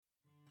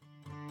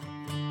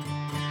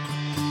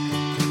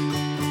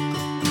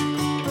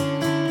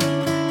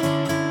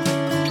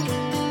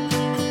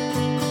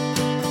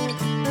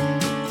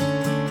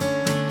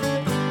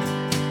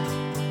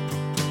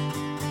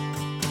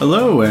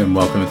Hello and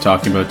welcome to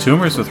Talking About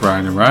Tumors with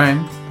Ryan and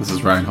Ryann. This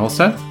is Ryan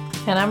Holstead.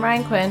 And I'm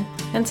Ryan Quinn.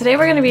 And today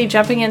we're going to be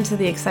jumping into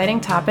the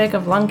exciting topic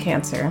of lung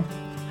cancer.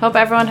 Hope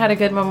everyone had a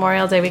good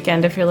Memorial Day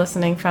weekend if you're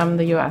listening from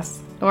the US,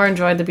 or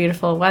enjoyed the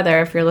beautiful weather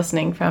if you're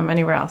listening from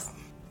anywhere else.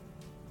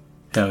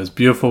 Yeah, it was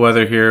beautiful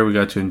weather here. We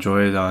got to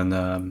enjoy it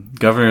on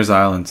Governor's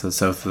Island to the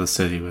south of the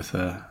city with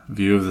a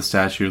view of the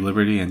Statue of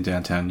Liberty in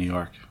downtown New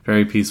York.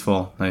 Very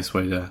peaceful, nice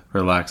way to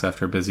relax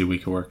after a busy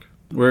week of work.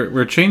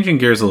 We're changing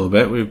gears a little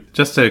bit. We've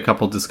just had a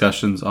couple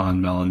discussions on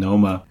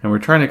melanoma, and we're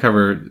trying to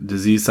cover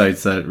disease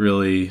sites that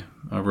really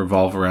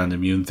revolve around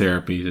immune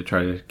therapy to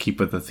try to keep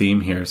with the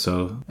theme here.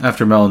 So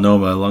after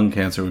melanoma, lung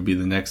cancer would be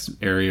the next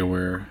area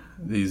where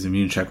these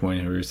immune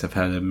checkpoint inhibitors have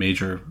had a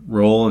major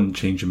role in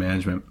change of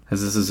management.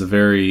 As this is a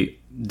very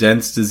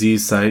dense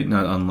disease site,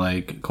 not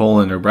unlike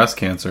colon or breast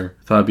cancer,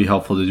 I thought it'd be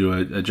helpful to do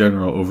a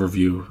general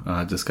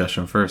overview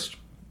discussion first.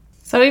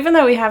 So even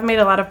though we have made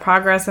a lot of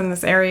progress in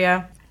this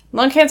area,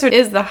 lung cancer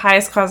is the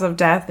highest cause of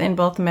death in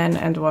both men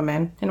and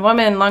women. In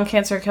women, lung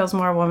cancer kills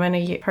more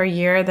women per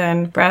year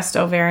than breast,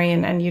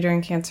 ovarian, and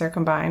uterine cancer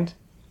combined.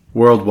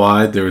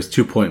 Worldwide, there was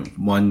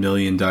 2.1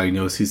 million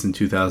diagnoses in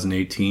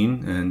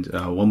 2018 and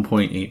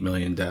 1.8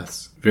 million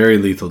deaths. Very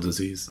lethal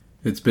disease.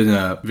 It's been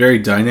a very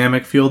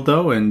dynamic field,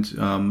 though, and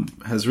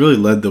has really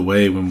led the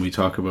way when we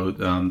talk about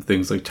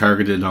things like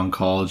targeted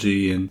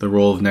oncology and the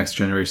role of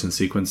next-generation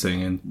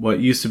sequencing. And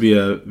what used to be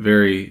a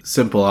very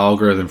simple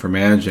algorithm for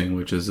managing,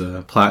 which is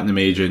a platinum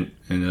agent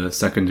and a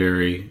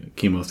secondary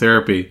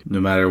chemotherapy, no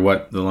matter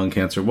what the lung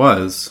cancer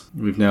was,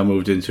 we've now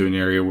moved into an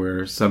area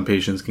where some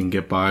patients can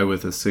get by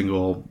with a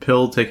single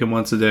pill taken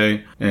once a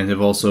day, and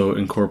have also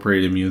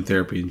incorporated immune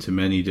therapy into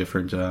many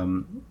different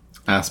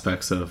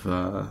aspects of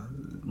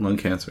lung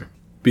cancer.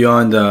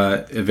 Beyond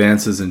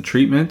advances in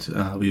treatment,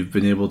 we've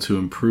been able to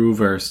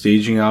improve our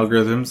staging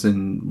algorithms,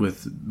 and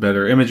with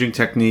better imaging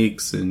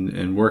techniques and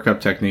workup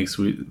techniques,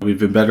 we've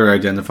been better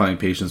identifying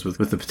patients with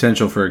the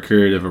potential for a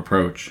curative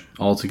approach.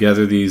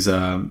 Altogether, these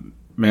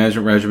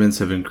management regimens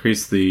have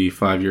increased the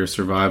 5-year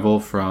survival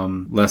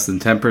from less than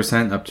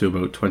 10% up to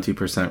about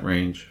 20%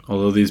 range.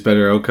 Although these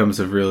better outcomes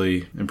have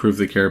really improved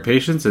the care of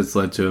patients, it's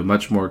led to a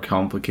much more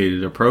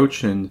complicated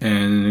approach and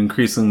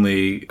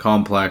increasingly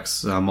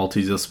complex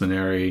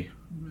multidisciplinary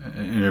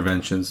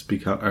interventions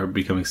are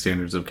becoming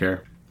standards of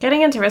care.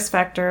 Getting into risk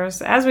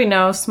factors, as we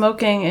know,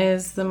 smoking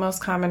is the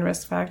most common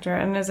risk factor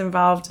and is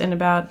involved in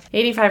about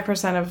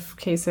 85% of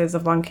cases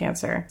of lung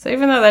cancer. So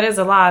even though that is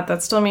a lot,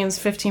 that still means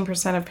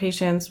 15% of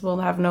patients will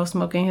have no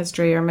smoking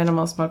history or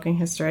minimal smoking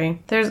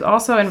history. There's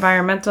also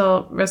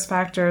environmental risk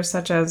factors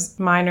such as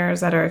minors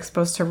that are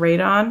exposed to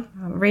radon.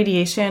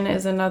 Radiation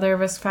is another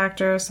risk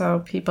factor, so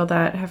people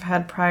that have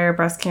had prior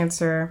breast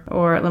cancer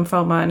or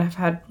lymphoma and have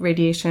had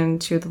radiation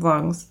to the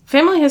lungs.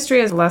 Family history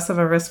is less of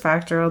a risk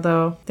factor,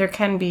 although there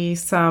can be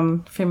some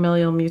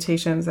familial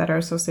mutations that are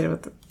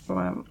associated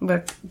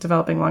with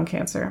developing lung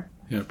cancer.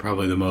 Yeah,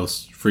 probably the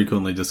most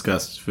frequently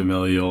discussed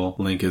familial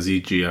link is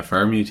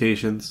EGFR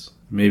mutations,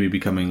 maybe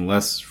becoming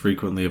less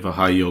frequently of a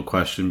high-yield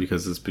question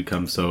because it's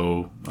become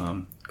so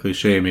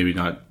cliche, maybe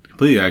not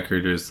completely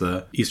accurate, as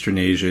the Eastern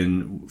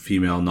Asian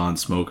female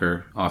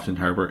non-smoker often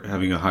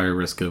having a higher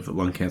risk of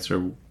lung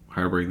cancer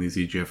harboring these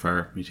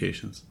EGFR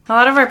mutations. A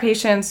lot of our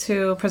patients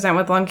who present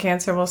with lung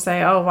cancer will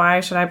say, oh,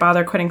 why should I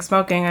bother quitting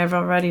smoking? I've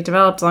already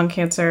developed lung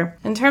cancer.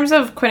 In terms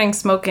of quitting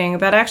smoking,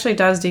 that actually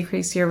does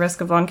decrease your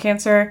risk of lung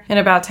cancer in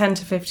about 10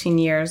 to 15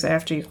 years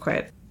after you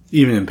quit.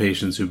 Even in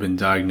patients who've been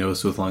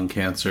diagnosed with lung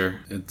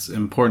cancer, it's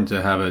important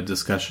to have a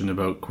discussion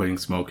about quitting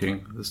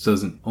smoking. This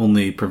doesn't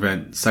only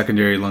prevent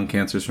secondary lung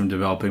cancers from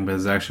developing, but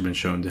has actually been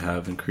shown to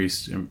have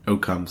increased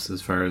outcomes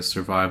as far as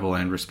survival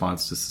and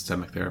response to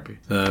systemic therapy.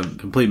 The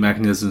complete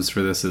mechanisms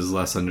for this is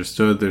less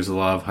understood. There's a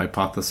lot of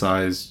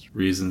hypothesized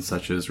reasons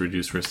such as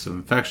reduced risk of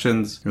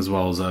infections, as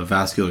well as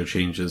vascular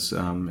changes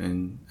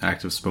in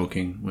active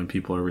smoking when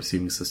people are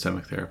receiving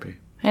systemic therapy.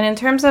 And in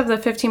terms of the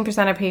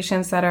 15% of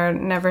patients that are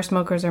never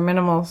smokers or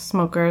minimal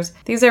smokers,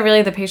 these are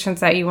really the patients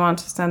that you want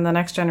to send the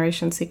next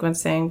generation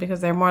sequencing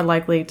because they're more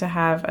likely to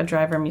have a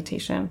driver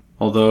mutation.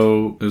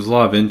 Although there's a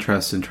lot of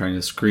interest in trying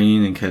to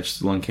screen and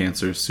catch lung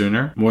cancer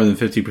sooner, more than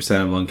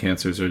 50% of lung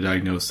cancers are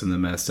diagnosed in the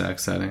metastatic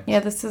setting.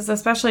 Yeah, this is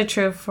especially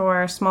true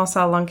for small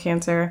cell lung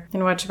cancer,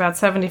 in which about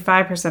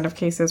 75% of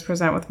cases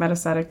present with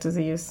metastatic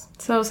disease.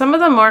 So some of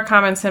the more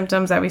common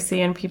symptoms that we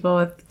see in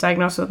people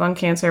diagnosed with lung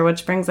cancer,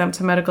 which brings them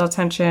to medical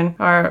attention,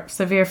 are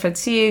severe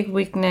fatigue,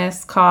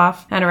 weakness,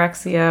 cough,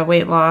 anorexia,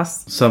 weight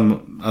loss.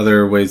 Some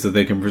other ways that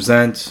they can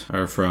present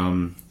are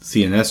from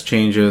CNS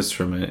changes,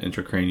 from an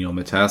intracranial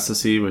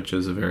metastasis, which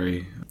is a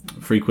very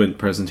frequent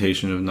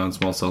presentation of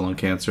non-small cell lung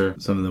cancer.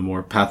 Some of the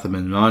more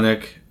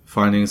pathognomonic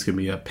findings can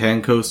be a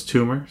Pancoast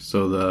tumor,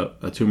 so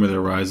a tumor that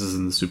arises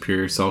in the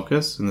superior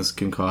sulcus, and this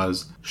can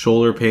cause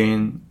shoulder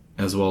pain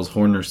as well as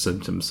Horner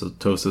symptoms, so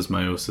ptosis,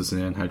 meiosis,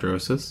 and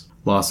anhidrosis.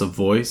 Loss of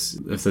voice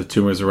if the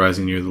tumor is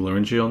arising near the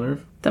laryngeal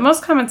nerve. The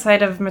most common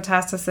site of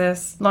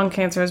metastasis lung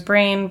cancer is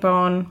brain,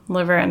 bone,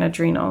 liver, and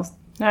adrenals.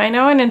 Now, I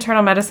know in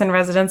internal medicine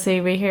residency,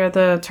 we hear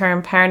the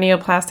term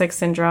paraneoplastic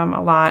syndrome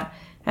a lot,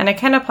 And it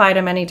can apply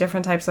to many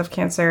different types of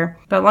cancer,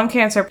 but lung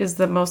cancer is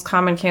the most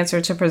common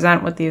cancer to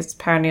present with these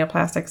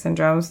paraneoplastic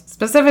syndromes,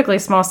 specifically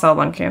small cell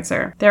lung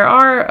cancer. There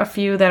are a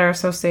few that are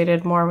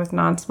associated more with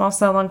non-small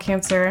cell lung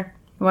cancer.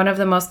 One of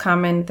the most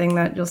common thing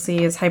that you'll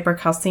see is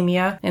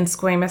hypercalcemia in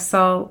squamous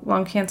cell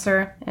lung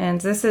cancer. And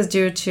this is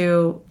due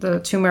to the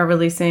tumor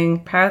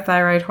releasing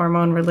parathyroid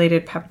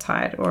hormone-related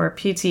peptide, or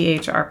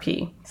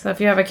PTHrP. So if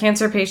you have a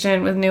cancer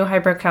patient with new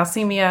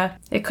hypercalcemia,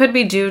 it could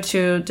be due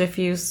to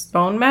diffuse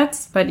bone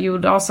mets, but you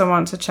would also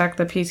want to check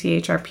the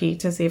PTHrP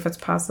to see if it's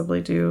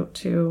possibly due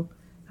to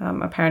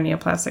a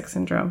paraneoplastic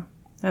syndrome.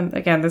 And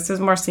again, this is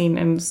more seen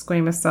in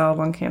squamous cell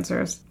lung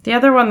cancers. The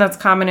other one that's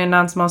common in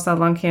non-small cell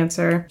lung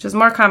cancer, which is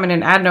more common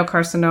in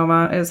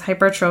adenocarcinoma, is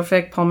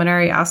hypertrophic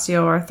pulmonary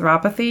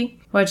osteoarthropathy,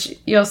 which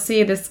you'll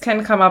see this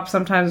can come up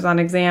sometimes on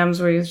exams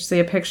where you see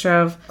a picture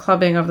of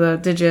clubbing of the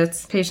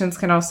digits. Patients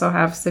can also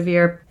have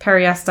severe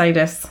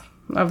periostitis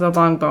of the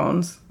lung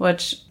bones,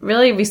 which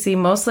really we see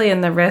mostly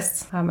in the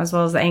wrists as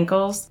well as the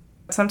ankles.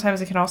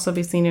 Sometimes it can also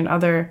be seen in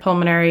other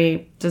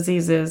pulmonary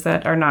diseases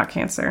that are not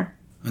cancer.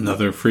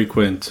 Another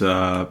frequent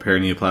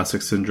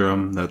paraneoplastic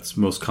syndrome that's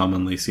most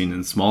commonly seen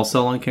in small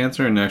cell lung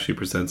cancer and actually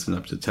presents in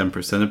up to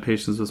 10% of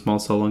patients with small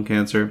cell lung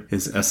cancer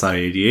is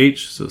SIADH,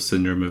 so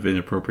syndrome of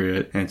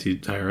inappropriate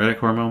antidiuretic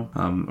hormone,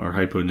 or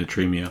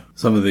hyponatremia.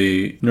 Some of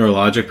the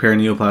neurologic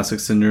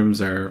paraneoplastic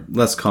syndromes are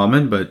less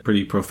common but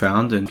pretty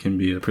profound and can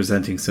be a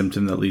presenting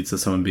symptom that leads to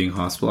someone being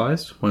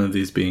hospitalized. One of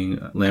these being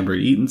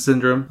Lambert-Eaton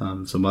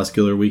syndrome, so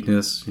muscular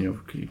weakness.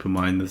 Keep in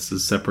mind this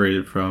is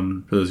separated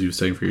from, for those of you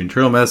studying for your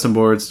internal medicine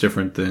boards,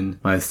 different than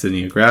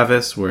myasthenia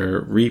gravis,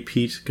 where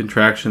repeat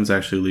contractions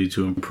actually lead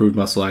to improved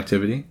muscle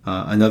activity.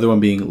 Another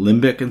one being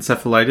limbic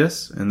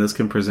encephalitis, and this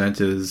can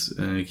present as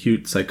an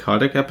acute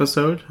psychotic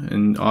episode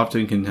and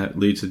often can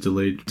lead to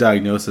delayed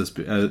diagnosis,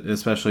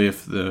 especially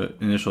if the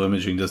initial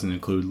imaging doesn't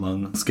include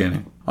lung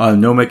scanning.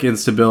 Autonomic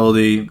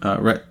instability,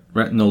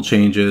 retinal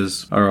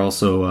changes are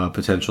also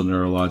potential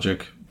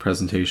neurologic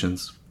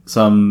presentations.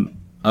 Some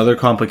other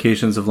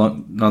complications of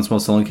non-small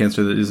cell lung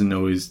cancer that isn't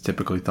always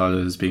typically thought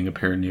of as being a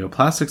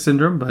paraneoplastic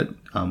syndrome, but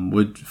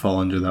would fall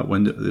under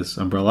this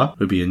umbrella,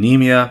 would be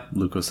anemia,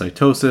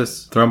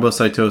 leukocytosis,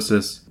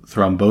 thrombocytosis,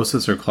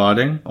 thrombosis or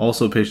clotting.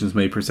 Also, patients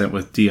may present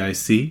with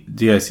DIC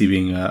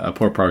being a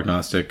poor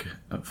prognostic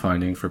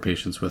finding for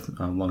patients with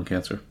lung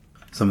cancer.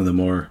 Some of the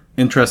more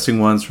interesting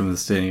ones from the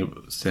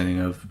standing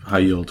of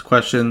high-yield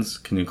questions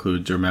can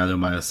include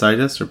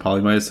dermatomyositis or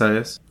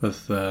polymyositis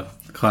with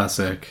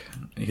classic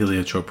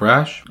heliotrope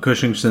rash,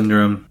 Cushing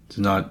syndrome.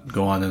 To not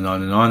go on and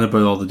on and on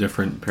about all the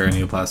different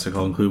paraneoplastic,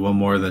 I'll include one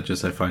more that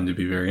just I find to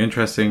be very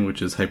interesting,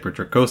 which is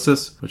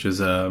hypertrichosis, which is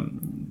a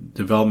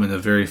development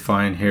of very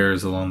fine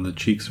hairs along the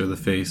cheeks or the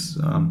face,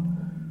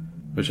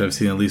 which I've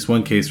seen at least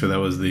one case where that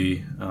was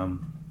a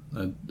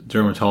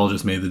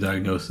dermatologist made the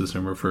diagnosis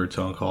and referred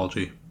to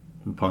oncology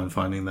upon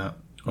finding that.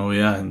 Oh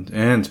yeah,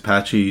 and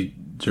patchy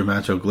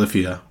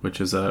dermatoglyphia, which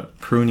is a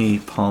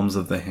pruny palms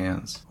of the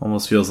hands.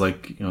 Almost feels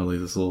like, like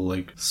this little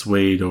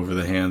suede over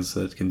the hands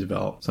that can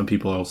develop. Some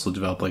people also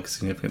develop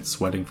significant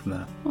sweating from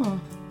that.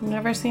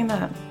 Never seen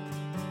that.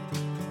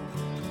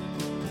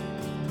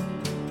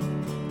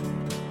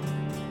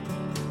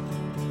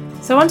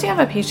 So once you have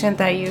a patient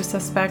that you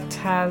suspect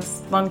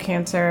has lung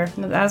cancer,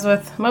 as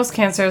with most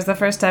cancers, the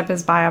first step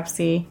is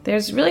biopsy.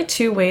 There's really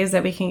two ways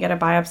that we can get a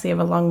biopsy of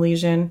a lung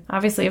lesion.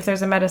 Obviously, if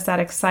there's a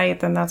metastatic site,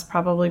 then that's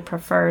probably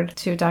preferred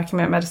to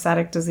document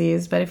metastatic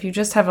disease. But if you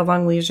just have a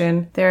lung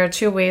lesion, there are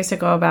two ways to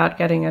go about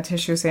getting a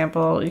tissue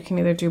sample. You can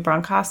either do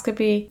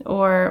bronchoscopy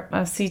or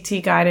a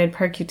CT-guided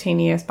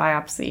percutaneous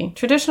biopsy.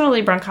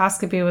 Traditionally,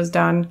 bronchoscopy was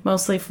done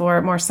mostly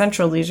for more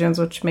central lesions,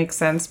 which makes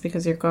sense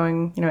because you're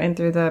going, in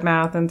through the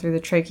mouth and through the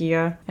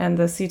trachea. And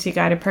the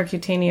CT-guided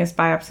percutaneous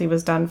biopsy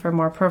was done for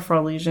more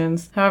peripheral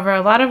lesions. However,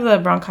 a lot of the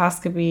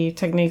bronchoscopy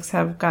techniques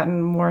have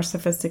gotten more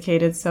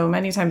sophisticated, so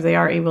many times they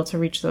are able to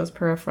reach those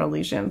peripheral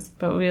lesions.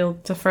 But we'll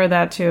defer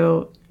that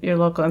to your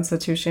local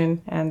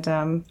institution, and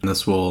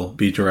this will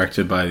be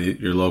directed by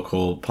your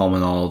local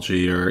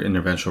pulmonology or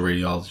interventional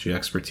radiology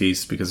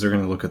expertise, because they're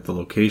going to look at the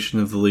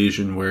location of the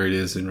lesion, where it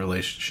is in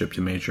relationship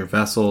to major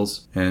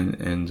vessels, and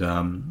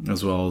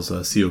as well as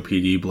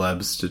COPD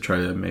blebs to try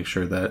to make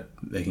sure that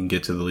they can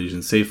get to the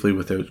lesion safely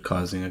without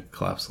causing a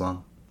collapsed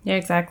lung. Yeah,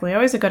 exactly.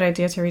 Always a good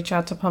idea to reach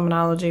out to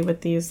pulmonology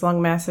with these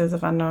lung masses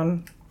of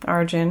unknown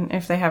origin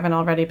if they haven't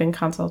already been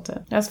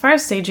consulted. As far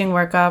as staging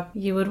workup,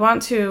 you would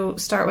want to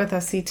start with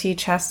a CT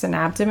chest and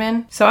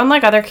abdomen. So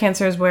unlike other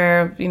cancers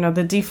where,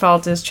 the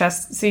default is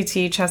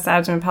CT, chest,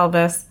 abdomen,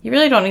 pelvis, you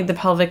really don't need the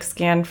pelvic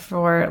scan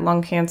for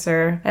lung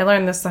cancer. I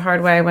learned this the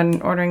hard way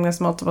when ordering this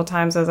multiple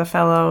times as a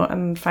fellow,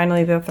 and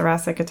finally the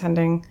thoracic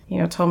attending,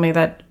 told me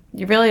that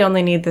you really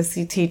only need the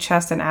CT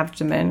chest and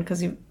abdomen,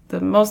 because the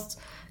most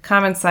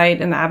common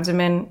site in the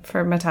abdomen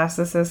for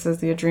metastasis is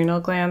the adrenal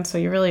gland, so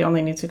you really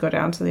only need to go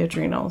down to the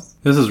adrenals.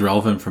 This is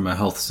relevant from a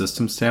health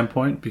system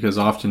standpoint because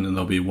often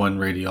there'll be one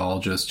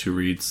radiologist who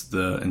reads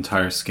the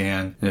entire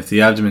scan. And if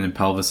the abdomen and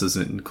pelvis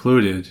isn't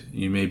included,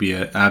 you may be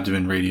an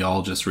abdomen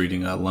radiologist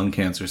reading a lung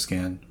cancer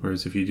scan.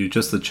 Whereas if you do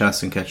just the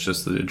chest and catch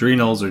just the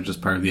adrenals or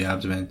just part of the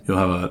abdomen, you'll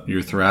have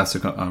your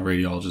thoracic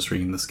radiologist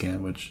reading the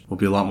scan, which will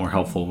be a lot more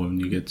helpful when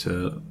you get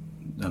to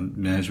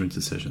management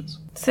decisions.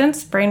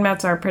 Since brain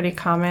mets are pretty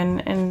common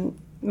in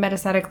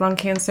metastatic lung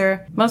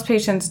cancer, most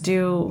patients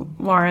do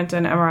warrant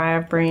an MRI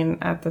of brain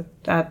at the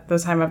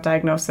time of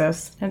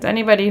diagnosis. And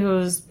anybody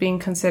who's being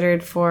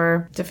considered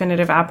for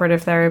definitive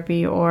operative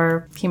therapy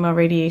or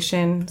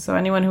chemoradiation, so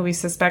anyone who we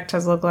suspect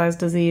has localized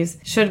disease,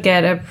 should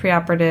get a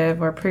preoperative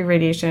or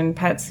pre-radiation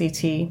PET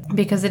CT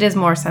because it is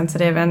more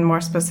sensitive and more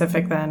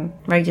specific than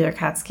regular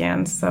CAT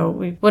scans. So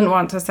we wouldn't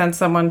want to send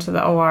someone to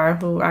the OR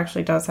who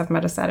actually does have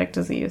metastatic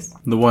disease.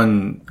 The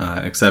one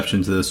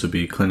exception to this would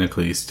be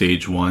clinically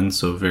stage 1,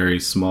 so very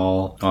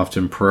small,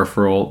 often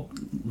peripheral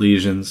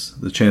lesions.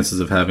 The chances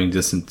of having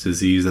distant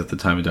disease at the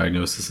time of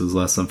diagnosis is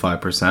less than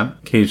 5%.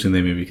 Occasionally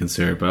they may be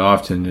considered, but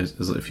often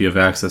if you have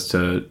access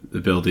to the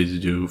ability to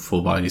do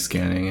full body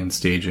scanning and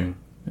staging,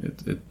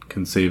 it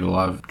can save a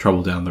lot of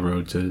trouble down the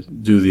road to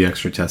do the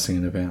extra testing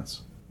in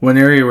advance. One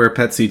area where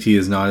PET CT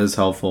is not as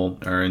helpful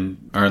are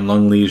in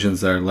lung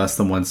lesions that are less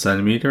than 1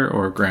 centimeter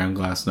or ground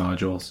glass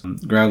nodules.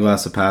 Ground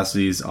glass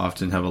opacities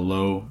often have a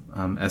low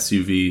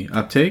SUV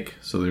uptake,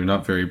 so they're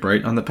not very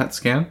bright on the PET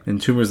scan.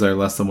 And tumors that are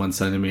less than 1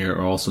 centimeter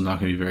are also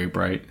not going to be very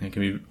bright. It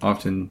can be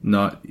often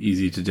not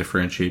easy to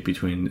differentiate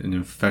between an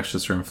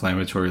infectious or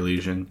inflammatory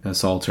lesion, a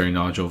solitary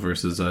nodule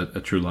versus a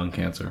true lung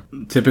cancer.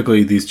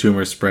 Typically, these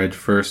tumors spread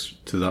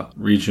first to the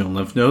regional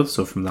lymph nodes,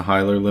 so from the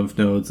hilar lymph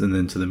nodes and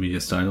then to the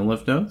mediastinal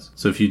lymph nodes.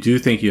 So if you do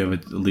think you have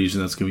a lesion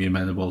that's going to be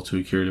amenable to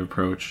a curative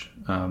approach,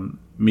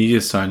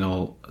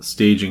 mediastinal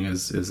staging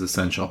is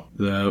essential.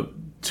 The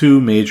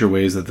two major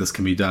ways that this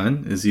can be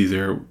done is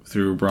either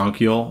through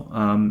bronchial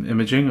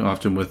imaging,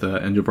 often with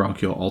an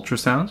endobronchial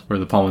ultrasound, where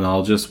the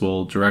pulmonologist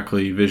will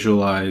directly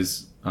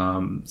visualize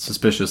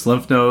suspicious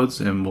lymph nodes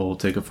and will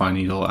take a fine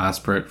needle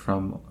aspirate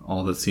from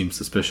all that seems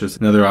suspicious.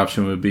 Another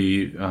option would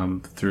be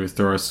through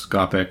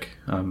thoracoscopic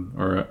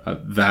or a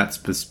VATS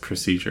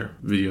procedure,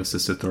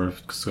 video-assisted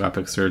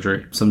thoracoscopic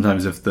surgery.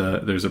 Sometimes if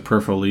there's a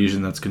peripheral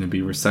lesion that's going to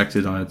be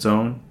resected on its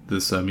own,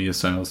 this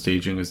mediastinal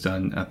staging is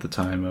done at the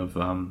time of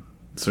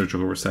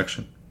surgical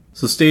resection.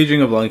 So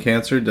staging of lung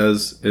cancer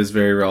is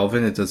very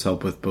relevant. It does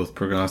help with both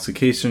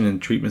prognostication and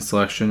treatment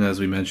selection. As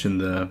we mentioned,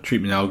 the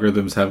treatment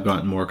algorithms have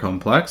gotten more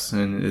complex,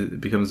 and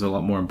it becomes a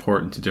lot more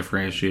important to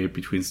differentiate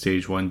between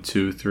stage 1,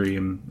 2, 3,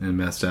 and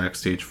metastatic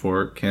stage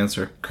 4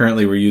 cancer.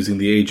 Currently, we're using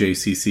the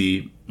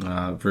AJCC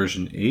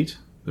version 8.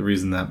 The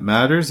reason that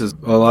matters is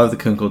a lot of the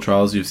clinical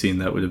trials you've seen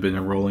that would have been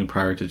enrolling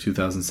prior to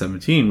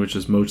 2017, which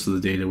is most of the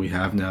data we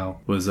have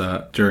now, was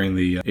during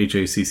the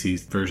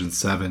HACC version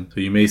 7. So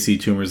you may see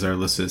tumors that are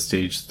listed as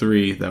stage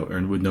 3 that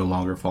would no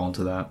longer fall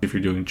into that. If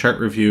you're doing chart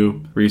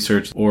review,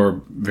 research,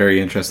 or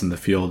very interested in the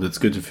field, it's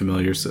good to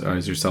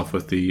familiarize yourself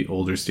with the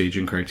older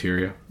staging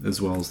criteria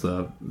as well as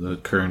the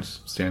current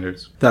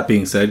standards. That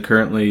being said,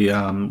 currently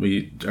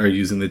we are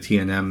using the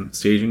TNM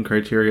staging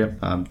criteria,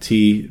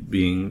 T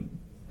being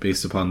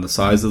based upon the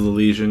size of the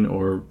lesion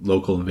or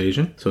local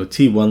invasion. So a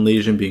T1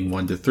 lesion being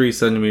 1 to 3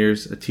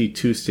 centimeters, a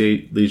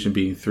T2 lesion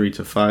being 3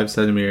 to 5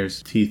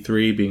 centimeters,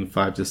 T3 being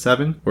 5 to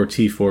 7, or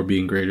T4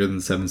 being greater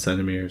than 7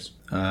 centimeters.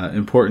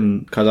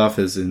 Important cutoff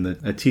is in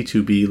a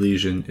T2B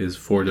lesion is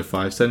 4 to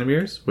 5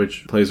 centimeters,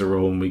 which plays a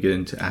role when we get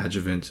into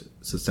adjuvant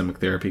systemic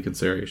therapy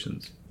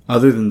considerations.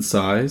 Other than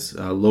size,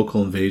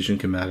 local invasion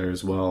can matter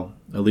as well.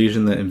 A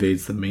lesion that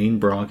invades the main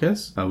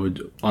bronchus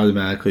would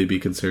automatically be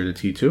considered a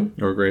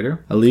T2 or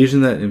greater. A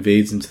lesion that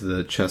invades into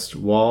the chest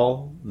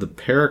wall, the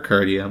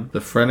pericardium, the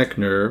phrenic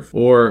nerve,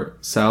 or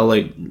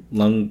satellite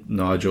lung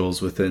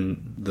nodules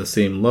within the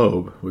same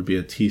lobe would be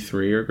a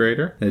T3 or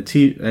greater. And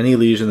any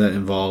lesion that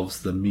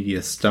involves the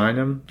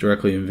mediastinum,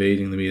 directly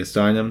invading the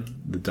mediastinum,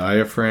 the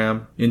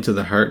diaphragm, into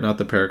the heart, not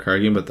the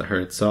pericardium, but the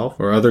heart itself,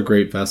 or other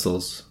great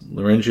vessels,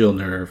 laryngeal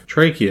nerve,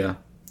 trachea,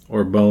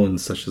 or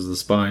bones such as the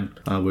spine,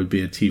 would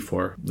be a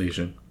T4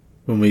 lesion.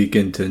 When we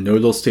get into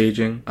nodal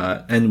staging,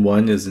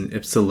 N1 is an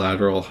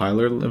ipsilateral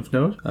hilar lymph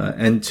node,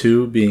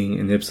 N2 being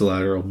an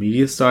ipsilateral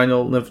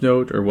mediastinal lymph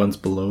node or ones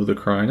below the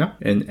carina,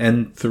 and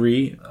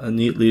N3, a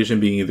neat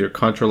lesion being either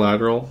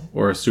contralateral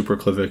or a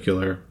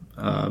supraclavicular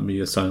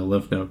mediastinal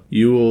lymph node.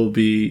 You will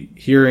be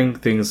hearing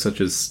things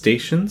such as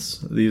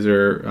stations. These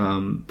are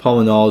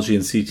pulmonology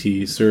and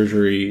CT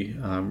surgery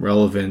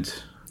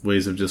relevant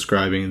ways of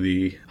describing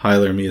the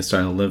hilar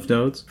mediastinal lymph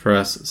nodes. For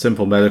us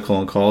simple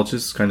medical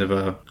oncologists, kind of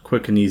a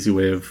quick and easy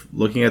way of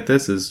looking at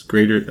this is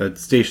a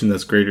station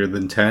that's greater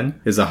than 10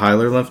 is a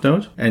hilar lymph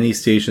node. Any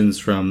stations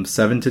from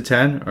 7 to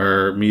 10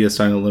 are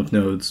mediastinal lymph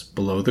nodes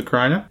below the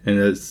carina, and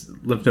a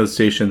lymph node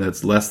station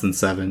that's less than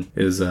 7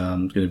 is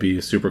going to be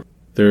a super.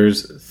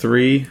 There's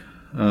 3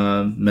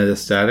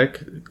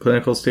 metastatic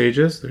clinical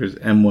stages. There's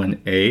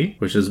M1A,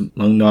 which is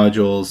lung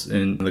nodules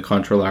in the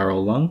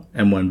contralateral lung,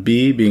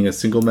 M1B being a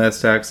single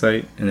metastatic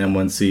site, and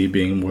M1C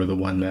being more than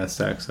one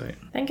metastatic site.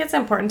 I think it's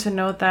important to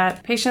note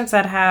that patients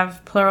that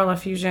have pleural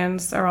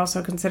effusions are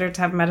also considered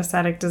to have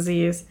metastatic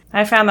disease.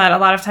 I found that a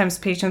lot of times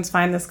patients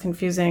find this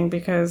confusing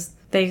because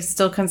they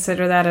still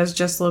consider that as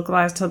just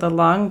localized to the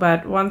lung,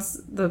 but once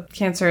the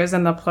cancer is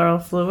in the pleural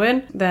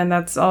fluid, then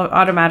that's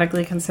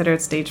automatically considered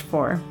stage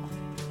 4.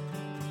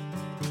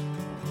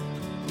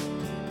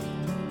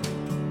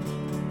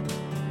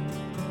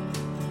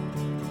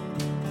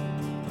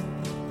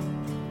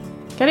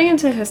 Getting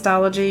into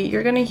histology,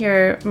 you're going to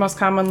hear most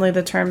commonly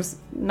the terms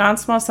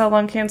non-small cell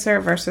lung cancer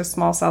versus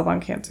small cell lung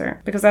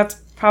cancer, because that's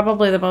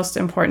probably the most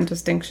important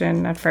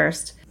distinction at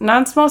first.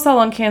 Non-small cell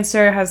lung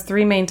cancer has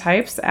 3 main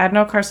types.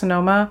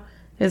 Adenocarcinoma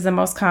is the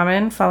most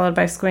common, followed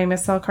by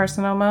squamous cell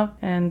carcinoma,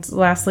 and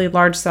lastly,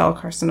 large cell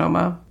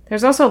carcinoma.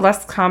 There's also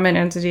less common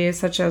entities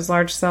such as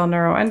large cell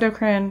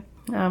neuroendocrine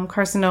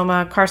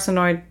carcinoma,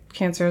 carcinoid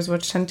cancers,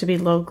 which tend to be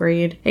low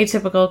grade,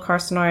 atypical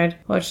carcinoid,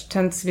 which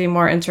tends to be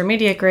more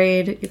intermediate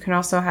grade. You can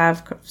also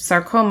have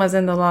sarcomas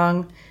in the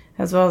lung,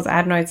 as well as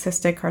adenoid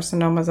cystic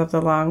carcinomas of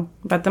the lung.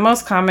 But the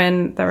most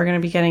common that we're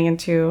going to be getting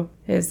into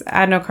is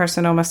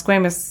adenocarcinoma,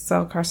 squamous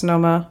cell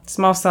carcinoma,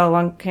 small cell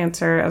lung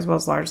cancer, as well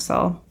as large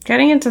cell.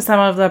 Getting into some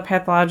of the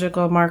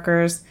pathological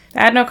markers,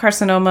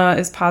 adenocarcinoma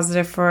is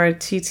positive for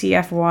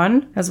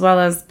TTF1, as well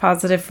as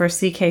positive for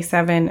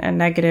CK7 and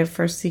negative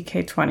for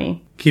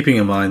CK20. Keeping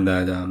in mind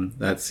that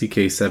that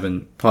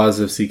CK7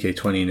 positive,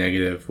 CK20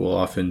 negative will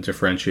often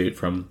differentiate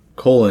from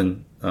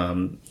colon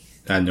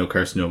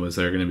adenocarcinomas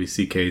that are going to be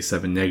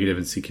CK7 negative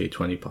and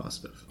CK20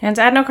 positive. And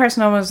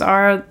adenocarcinomas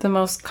are the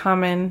most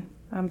common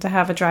to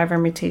have a driver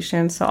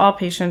mutation, so all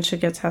patients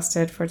should get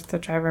tested for the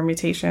driver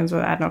mutations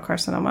with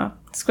adenocarcinoma.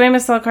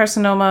 Squamous cell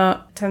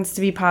carcinoma tends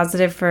to be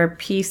positive for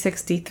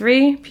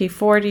P63,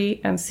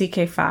 P40, and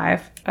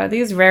CK5.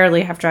 These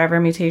rarely have driver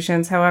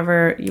mutations.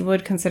 However, you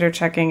would consider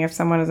checking if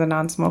someone is a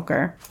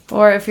non-smoker,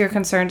 or if you're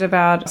concerned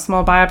about a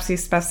small biopsy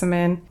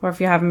specimen, or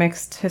if you have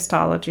mixed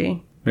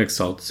histology. Mixed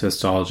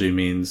histology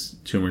means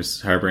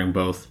tumors harboring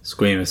both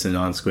squamous and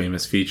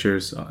non-squamous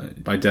features.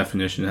 By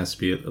definition, it has to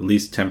be at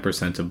least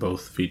 10% of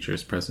both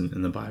features present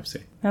in the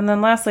biopsy. And then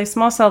lastly,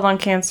 small cell lung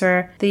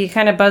cancer. The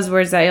kind of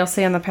buzzwords that you'll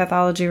see in the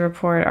pathology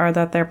report are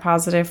that they're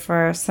positive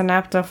for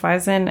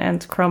synaptophysin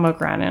and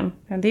chromogranin.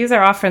 And these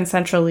are often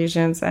central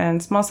lesions,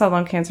 and small cell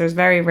lung cancers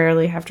very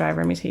rarely have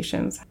driver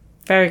mutations.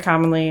 Very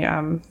commonly,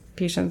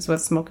 patients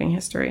with smoking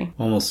history.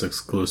 Almost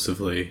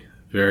exclusively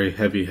very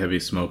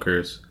heavy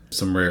smokers.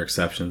 Some rare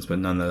exceptions, but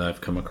none that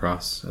I've come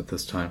across at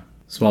this time.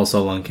 Small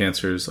cell lung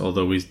cancers,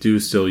 although we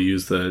do still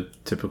use the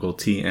typical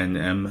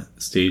TNM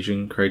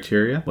staging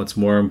criteria, what's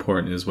more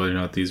important is whether or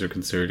not these are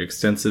considered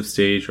extensive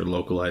stage or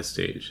localized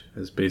stage,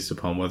 as based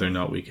upon whether or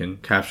not we can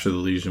capture the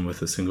lesion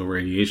with a single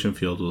radiation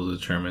field will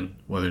determine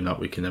whether or not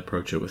we can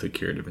approach it with a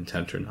curative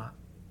intent or not.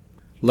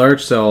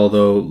 Large cell,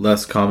 although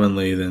less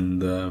commonly than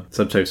the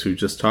subtypes we've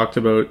just talked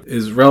about,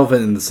 is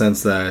relevant in the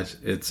sense that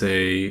it's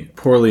a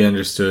poorly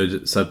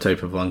understood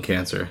subtype of lung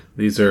cancer.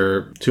 These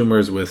are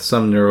tumors with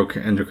some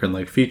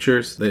neuroendocrine-like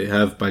features. They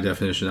have, by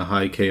definition, a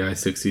high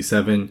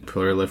Ki-67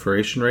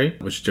 proliferation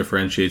rate, which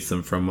differentiates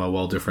them from a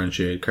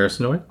well-differentiated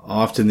carcinoid.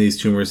 Often these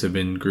tumors have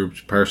been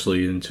grouped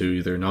partially into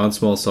either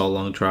non-small cell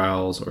lung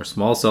trials or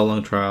small cell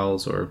lung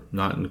trials, or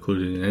not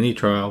included in any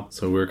trial.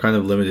 So we're kind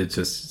of limited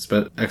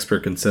to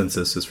expert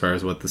consensus as far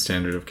as what the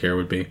standard of care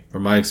would be.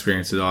 From my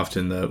experience, it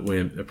often the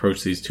way we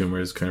approach these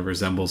tumors kind of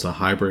resembles a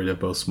hybrid of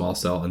both small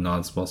cell and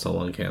non-small cell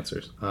lung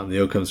cancers.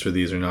 The outcomes for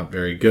these are not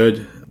very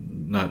good,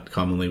 not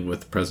commonly with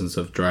the presence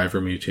of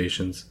driver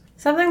mutations.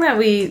 Something that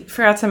we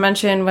forgot to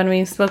mention when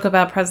we spoke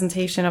about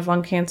presentation of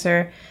lung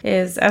cancer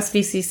is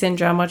SVC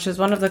syndrome, which is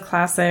one of the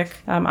classic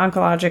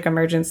oncologic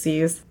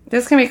emergencies.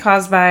 This can be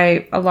caused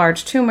by a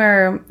large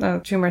tumor, a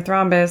tumor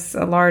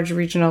thrombus, a large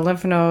regional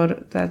lymph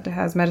node that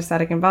has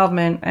metastatic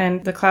involvement,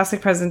 and the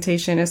classic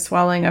presentation is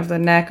swelling of the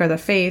neck or the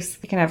face.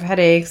 They can have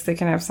headaches, they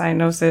can have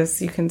cyanosis.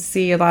 You can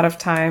see a lot of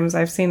times,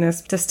 I've seen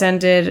this,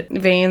 distended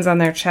veins on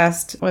their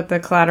chest with the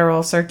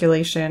collateral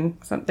circulation.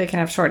 So they can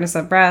have shortness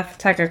of breath,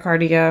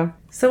 tachycardia.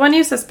 So when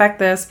you suspect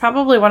this,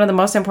 probably one of the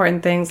most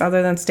important things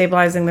other than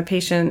stabilizing the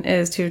patient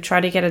is to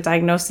try to get a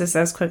diagnosis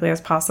as quickly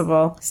as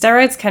possible.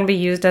 Steroids can be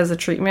used as a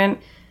treatment.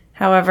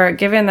 However,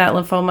 given that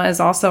lymphoma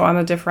is also on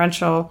the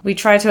differential, we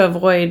try to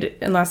avoid,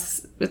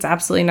 unless it's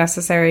absolutely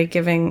necessary,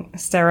 giving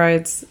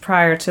steroids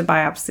prior to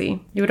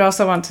biopsy. You would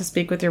also want to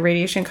speak with your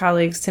radiation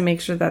colleagues to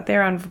make sure that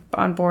they're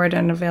on board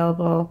and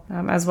available,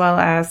 as well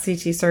as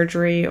CT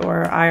surgery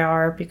or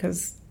IR,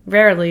 because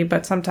rarely,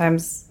 but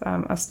sometimes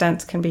a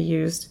stent can be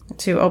used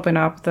to open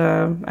up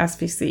the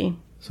SVC.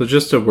 So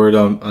just a word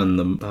on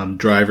the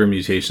driver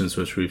mutations,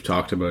 which we've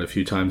talked about a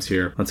few times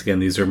here. Once again,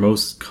 these are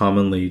most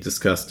commonly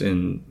discussed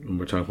when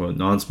we're talking about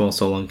non-small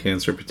cell lung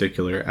cancer,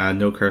 particular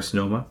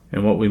adenocarcinoma.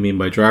 And what we mean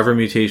by driver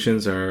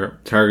mutations are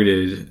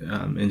targeted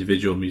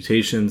individual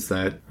mutations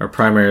that are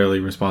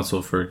primarily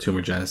responsible for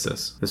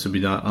tumorigenesis. This would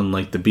be not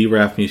unlike the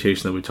BRAF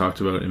mutation that we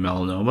talked about in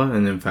melanoma.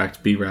 And in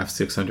fact, BRAF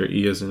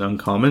 600E isn't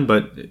uncommon,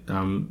 but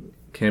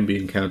can be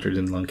encountered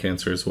in lung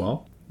cancer as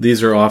well.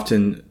 These are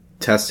often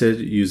tested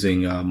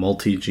using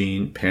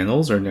multi-gene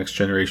panels or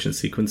next-generation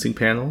sequencing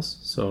panels.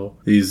 So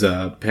these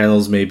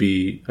panels may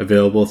be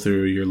available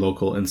through your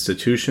local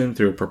institution,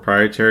 through a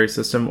proprietary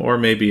system, or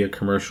maybe a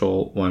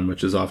commercial one,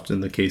 which is often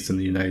the case in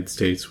the United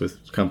States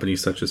with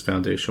companies such as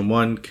Foundation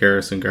One,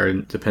 Caris, and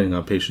Guardant, depending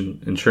on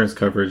patient insurance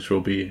coverage, will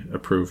be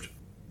approved.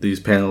 These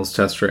panels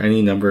test for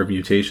any number of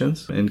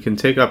mutations and can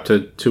take up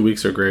to 2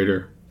 weeks or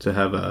greater to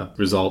have a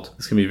result.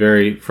 This can be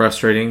very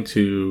frustrating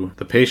to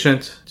the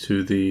patient,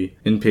 to the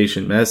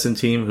inpatient medicine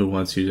team who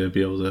wants you to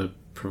be able to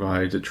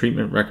provide a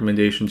treatment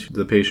recommendation to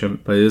the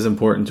patient. But it is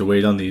important to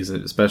wait on these,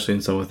 especially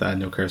in someone with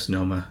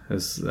adenocarcinoma,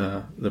 as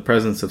the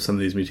presence of some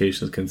of these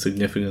mutations can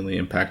significantly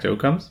impact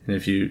outcomes. And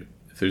if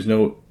there's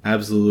no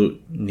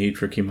absolute need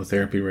for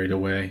chemotherapy right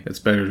away, it's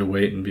better to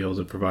wait and be able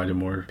to provide a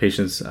more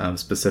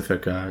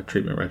patient-specific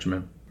treatment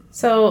regimen.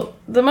 So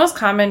the most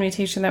common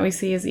mutation that we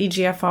see is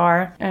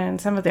EGFR,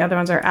 and some of the other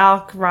ones are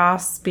ALK,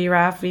 ROS,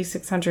 BRAF,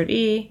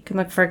 V600E. You can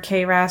look for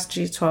KRAS,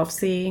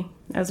 G12C,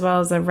 as well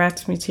as a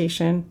RET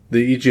mutation.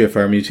 The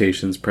EGFR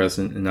mutation is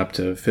present in up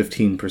to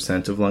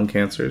 15% of lung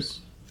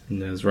cancers.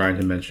 And as Ryan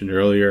had mentioned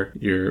earlier,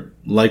 your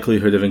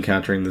likelihood of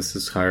encountering this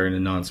is higher in a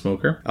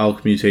non-smoker.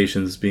 ALK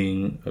mutations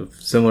being of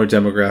similar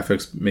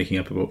demographics, making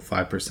up about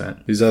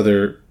 5%. These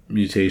other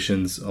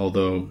mutations,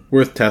 although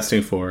worth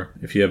testing for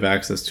if you have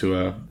access to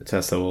a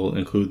test that will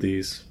include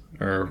these,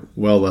 are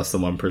well less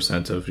than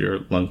 1% of your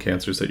lung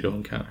cancers that you'll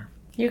encounter.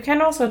 You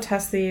can also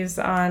test these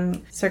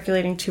on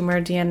circulating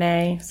tumor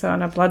DNA, so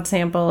on a blood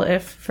sample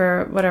if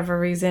for whatever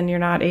reason you're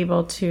not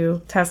able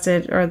to test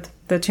it or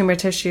the tumor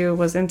tissue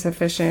was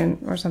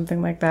insufficient or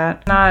something like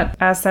that. Not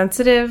as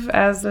sensitive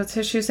as the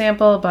tissue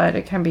sample, but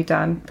it can be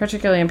done,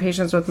 particularly in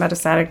patients with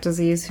metastatic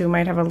disease who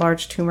might have a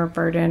large tumor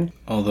burden.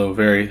 Although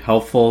very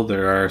helpful,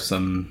 there are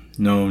some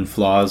known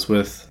flaws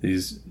with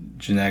these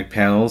genetic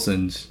panels,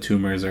 and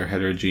tumors are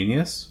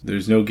heterogeneous.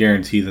 There's no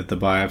guarantee that the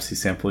biopsy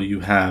sample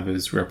you have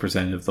is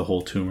representative of the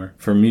whole tumor.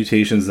 For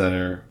mutations that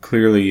are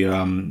clearly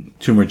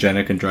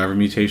tumorigenic and driver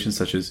mutations,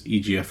 such as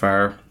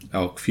EGFR,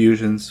 ALK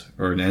fusions,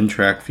 or an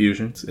NTRK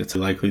fusions, it's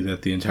likely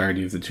that the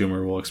entirety of the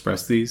tumor will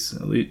express these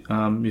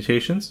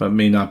mutations, but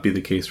may not be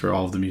the case for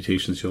all of the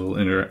mutations you'll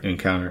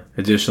encounter.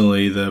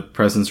 Additionally, the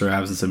presence or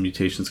absence of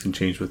mutations can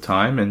change with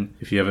time, and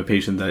if you have a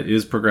patient that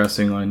is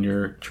progressing on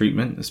your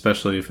treatment,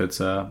 especially if it's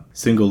a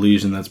single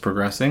lesion that's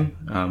progressing,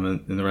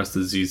 and the rest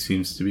of the disease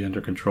seems to be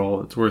under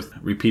control, it's worth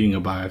repeating a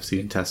biopsy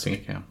and testing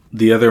again.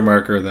 The other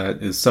marker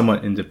that is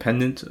somewhat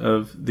independent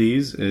of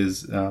these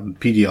is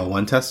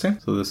PD-L1 testing.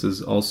 So this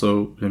is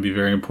also going to be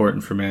very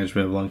important for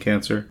management of lung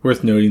cancer.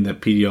 Worth noting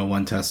that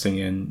PD-L1 testing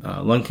in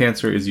lung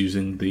cancer is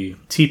using the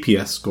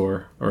TPS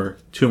score, or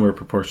tumor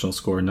proportional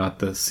score, not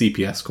the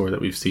CPS score that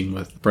we've seen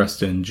with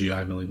breast and GI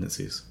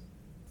malignancies.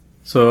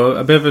 So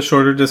a bit of a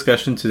shorter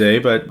discussion today,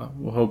 but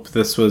we hope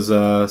this was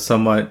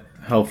somewhat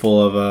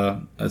helpful of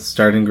a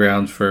starting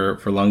ground for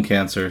lung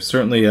cancer.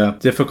 Certainly a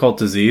difficult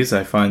disease.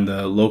 I find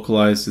the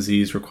localized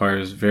disease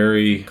requires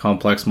very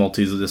complex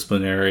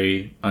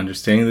multidisciplinary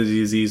understanding of the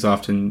disease.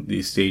 Often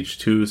these stage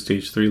 2,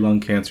 stage 3 lung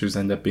cancers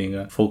end up being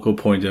a focal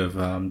point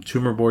of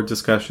tumor board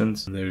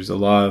discussions. And there's a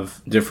lot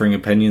of differing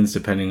opinions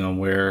depending on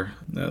where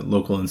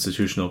local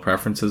institutional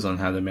preferences on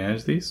how to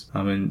manage these.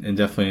 And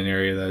definitely an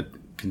area that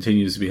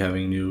continues to be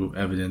having new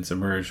evidence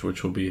emerge,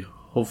 which will be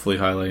hopefully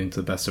highlighting to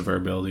the best of our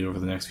ability over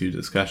the next few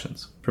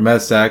discussions. For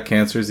metastatic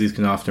cancers, these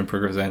can often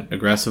present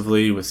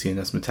aggressively with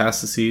CNS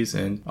metastases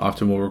and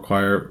often will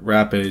require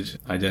rapid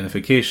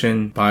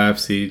identification,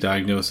 biopsy,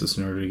 diagnosis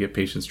in order to get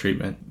patients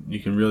treatment.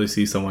 You can really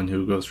see someone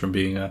who goes from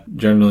being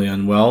generally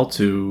unwell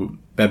to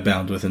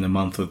bedbound within a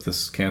month with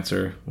this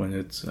cancer when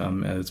it's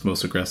at its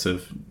most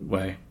aggressive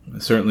way.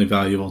 It's certainly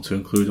valuable to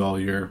include all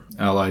your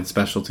allied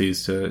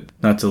specialties to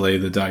not delay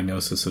the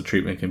diagnosis so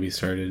treatment can be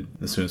started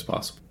as soon as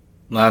possible.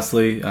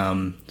 Lastly,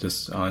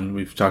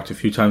 we've talked a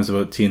few times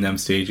about T&M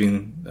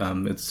staging.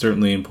 It's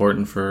certainly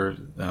important for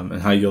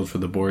and high yield for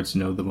the boards to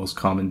know the most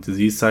common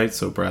disease sites,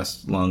 so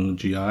breast, lung,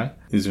 GI.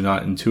 These are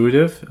not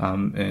intuitive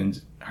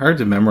and hard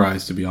to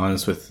memorize, to be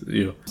honest with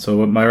you. So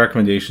what my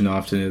recommendation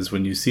often is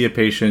when you see a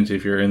patient,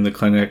 if you're in the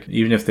clinic,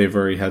 even if they've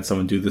already had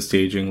someone do the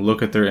staging,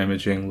 look at their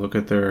imaging, look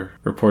at their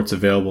reports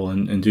available,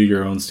 and do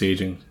your own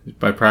staging.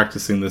 By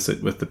practicing this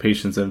with the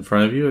patients in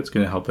front of you, it's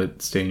going to help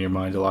it stay in your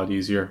mind a lot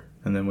easier.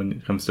 And then when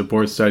it comes to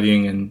board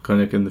studying and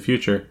clinic in the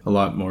future, a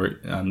lot more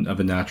of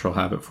a natural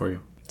habit for you.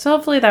 So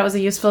hopefully that was a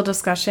useful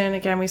discussion.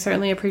 Again, we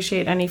certainly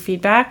appreciate any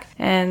feedback.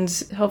 And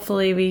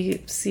hopefully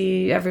we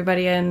see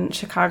everybody in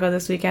Chicago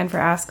this weekend for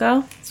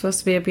ASCO. It's supposed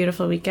to be a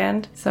beautiful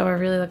weekend. So we're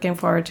really looking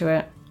forward to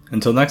it.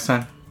 Until next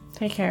time.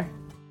 Take care.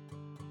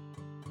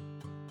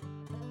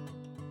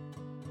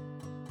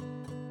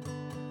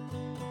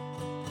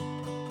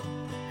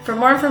 For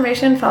more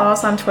information, follow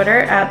us on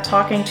Twitter at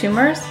Talking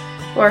Tumors,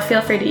 or feel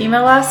free to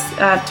email us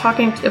at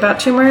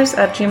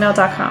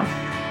talkingabouttumors@gmail.com.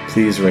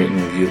 Please rate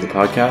and review the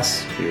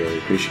podcast. We really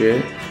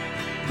appreciate it.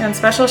 And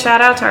special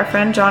shout out to our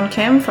friend John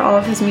Kim for all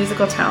of his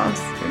musical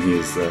talents. And he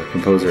is the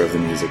composer of the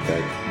music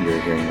that you're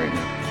hearing right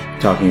now.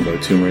 Talking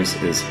About Tumors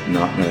is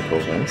not medical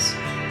advice.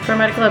 For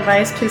medical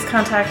advice, please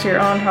contact your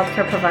own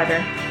healthcare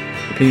provider.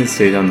 Opinions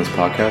stated on this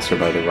podcast are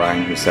by the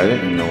Ryan who said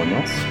it and no one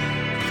else.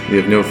 We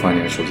have no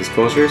financial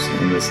disclosures,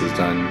 and this is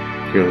done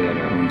purely on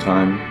our own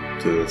time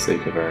to the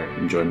sake of our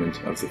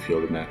enjoyment of the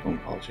field of medical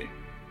oncology.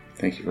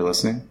 Thank you for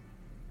listening,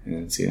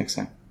 and see you next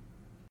time.